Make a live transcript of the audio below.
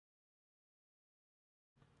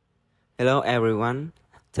Hello everyone,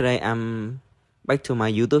 today I'm back to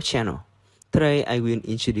my YouTube channel. Today I will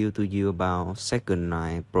introduce to you about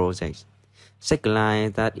SecondLive project.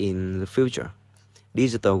 SecondLive that in the future,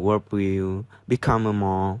 digital world will become a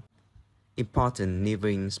more important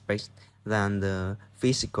living space than the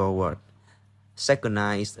physical world.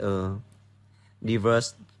 SecondLive is a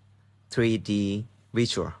diverse 3D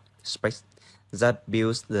visual space that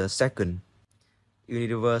builds the second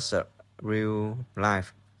universal real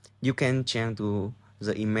life. You can change to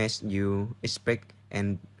the image you expect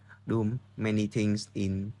and do many things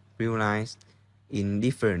in real life in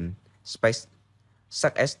different space,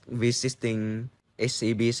 such as visiting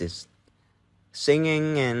exhibitions,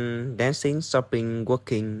 singing and dancing, shopping,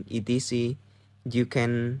 working, etc. You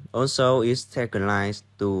can also use technology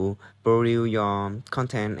to produce your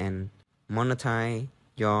content and monetize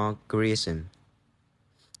your creation.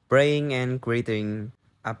 Praying and creating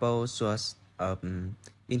Apple source of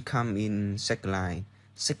income in SecondLive.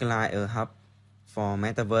 SecondLive a hub for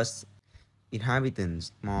Metaverse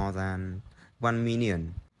inhabitants. More than 1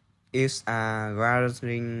 million is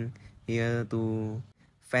gathering here to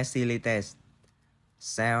facilitate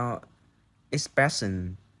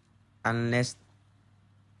self-expression, unless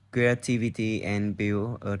creativity and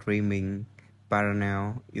build a dreaming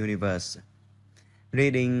parallel universe.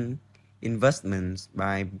 Leading investments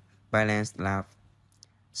by Binance Labs.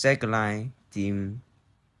 SecondLive team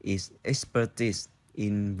is expertise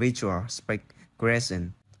in visual space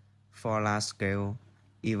creation for large-scale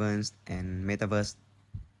events and Metaverse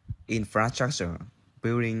infrastructure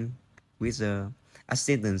building with the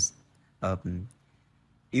assistance of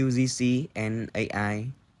UGC and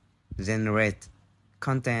AI-generated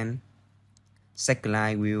content.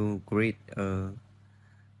 SecondLive will create a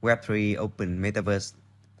Web3 open Metaverse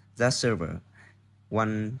that serves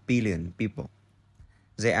 1 billion people.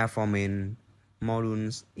 There are 4 main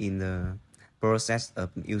modules in the process of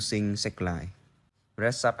using SecondLive.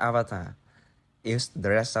 Dress up avatar is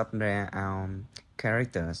dress up their own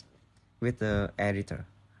characters with the editor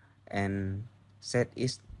and set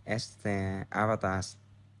it as their avatars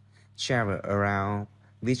travel around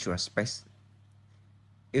visual space.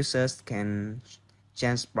 Users can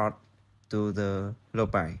transport to the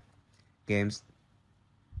lobby, games,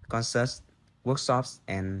 concerts, workshops,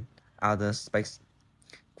 and other space.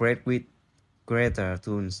 Great with creator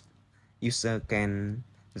tools, users can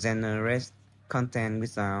generate content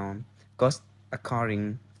without cost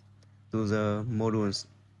according to the modules,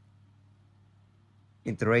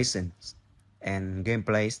 iterations, and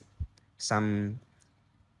gameplays. Some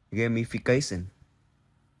gamification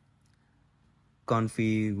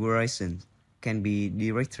configurations can be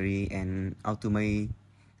directly and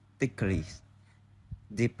automatically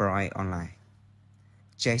deployed online.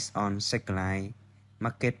 Checks on SecondLive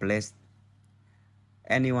Marketplace.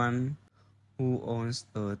 Anyone who owns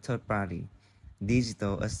a third-party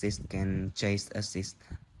digital asset can chase assets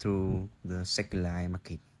through the SecondLive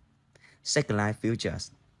market. SecondLive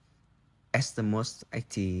Futures as the most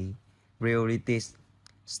active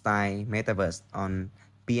reality-style metaverse on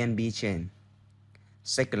BNB chain.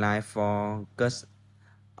 SecondLive focus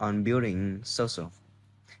on building social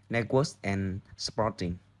networks and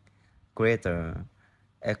supporting greater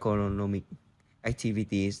economic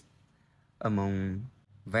activities among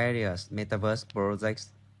various metaverse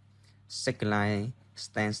projects. SecondLive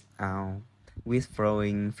stands out with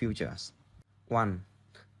flowing features. 1.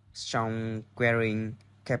 Strong querying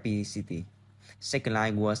capacity.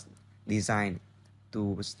 SecondLive was designed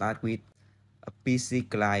to start with a PC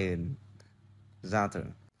client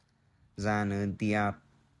rather than a DApp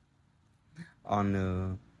on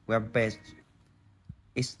a web page.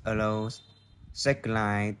 It allows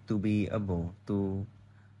SecondLive to be able to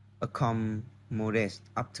accommodate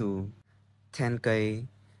up to 10K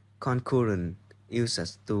concurrent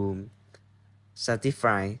users to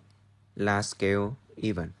satisfy large-scale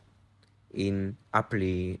events. In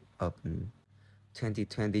April of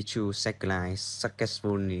 2022, SecondLive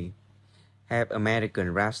successfully helped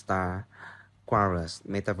American rap star Quarles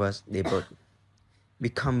Metaverse debut,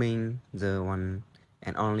 becoming the one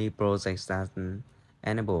and only project that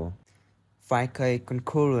enabled 5K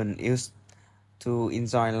concurrent use to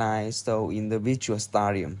enjoy live show in the virtual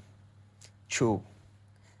stadium. 2.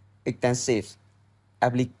 Extensive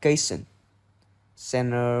application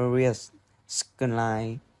scenarios.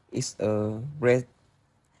 SecondLive is a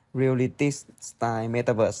reality-style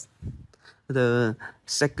metaverse. The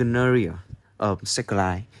scenario of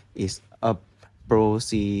SecondLive is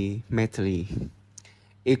approximately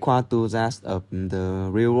equal to that of the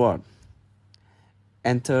real world.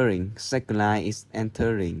 Entering SecondLive is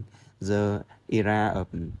entering the era of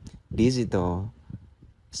digital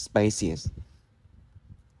spaces.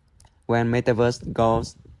 When Metaverse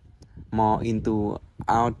goes more into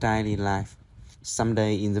our daily life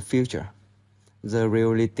someday in the future, the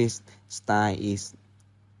reality style is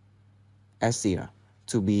easier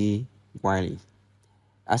to be widely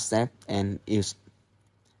accepted and used.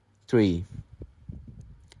 3.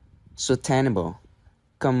 Sustainable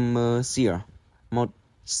commercial mode.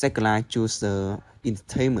 SecondLive choose the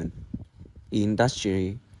entertainment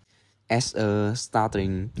industry as a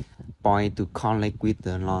starting point to connect with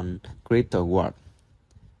the non-crypto world.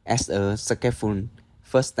 As a successful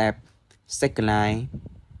first step, SecondLive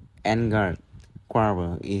angered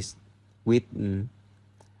quarter is with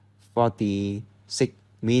 46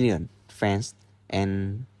 million fans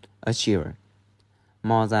and achieved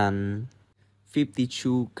more than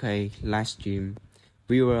 52K live stream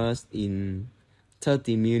viewers in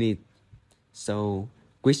 30 minutes, so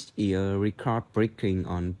which is a record breaking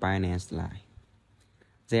on Binance Labs.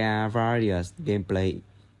 There are various gameplay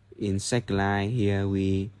in SecondLive. Here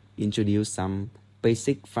we introduce some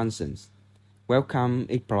basic functions. Welcome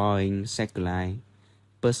exploring SecondLive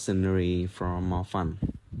personally for more fun.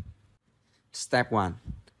 Step 1.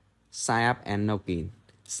 Sign up and login.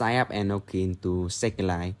 Sign up and login to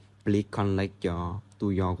SecondLive. Please connect to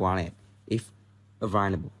your wallet if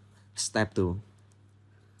available. Step 2.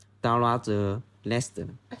 Download the latest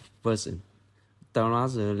version.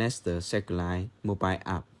 Download the latest SecondLive mobile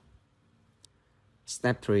app.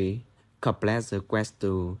 Step 3. Complete the quest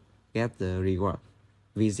to get the reward.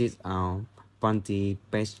 Visit our bounty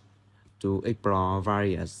page to explore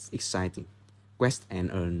various exciting quests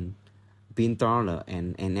and earn $1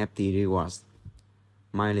 and NFT rewards.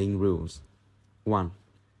 Mining rules. 1.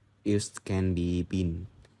 Use can be bin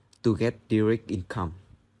to get direct income.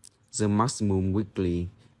 The maximum weekly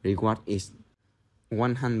reward is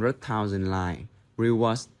 100,000 line.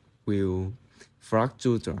 Rewards will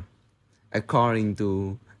fluctuate according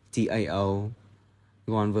to TAO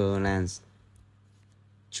governance.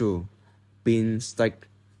 2. Bin stuck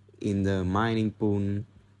in the mining pool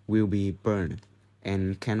will be burned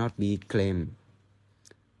and cannot be claimed.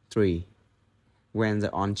 3. When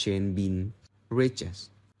the on-chain bin reaches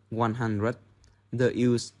 100, the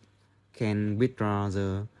user can withdraw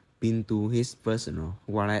the bin to his personal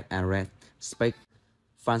wallet array space.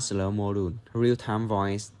 Functional module, real-time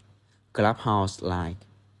voice, Clubhouse-like,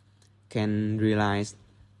 can realize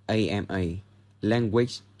AMA,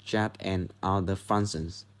 language, chat, and other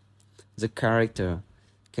functions. The character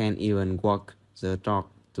can even walk the dog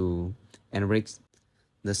to enrich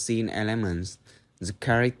the scene elements. The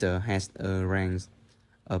character has a range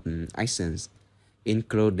of actions,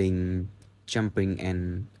 including jumping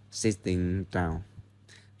and sitting down.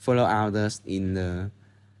 Follow others in the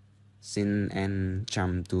scene and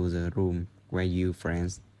jump to the room where your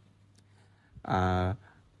friends are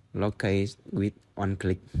located with one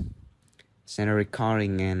click. Center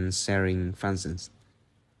recording and sharing functions.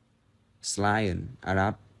 Slide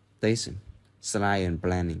adaptation, slide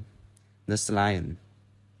planning. The slide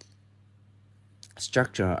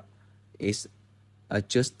structure is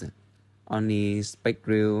adjusted. Only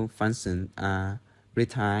spectral functions are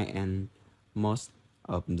retired and most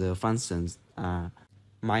of the functions are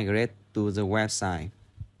migrated to the website.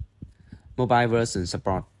 Mobile version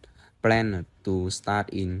support planned to start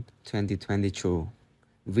in 2022.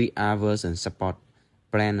 VR version support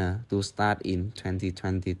planned to start in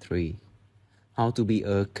 2023. How to be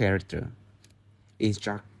a character.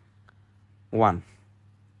 Instruct 1.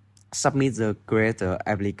 Submit the creator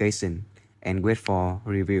application and wait for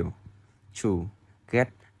review. 2.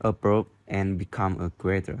 Get approved and become a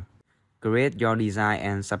creator. Create your design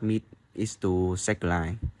and submit it to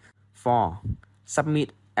SecondLive. 4.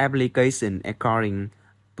 Submit application according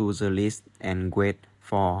to the list and wait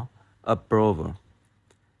for approval.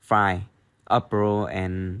 5. Upload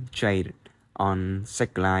and trade on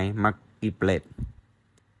SecondLive Marketplace.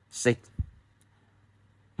 6.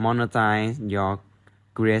 Monetize your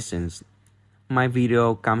creations. My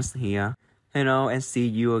video comes here. Hello and see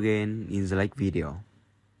you again in the next video.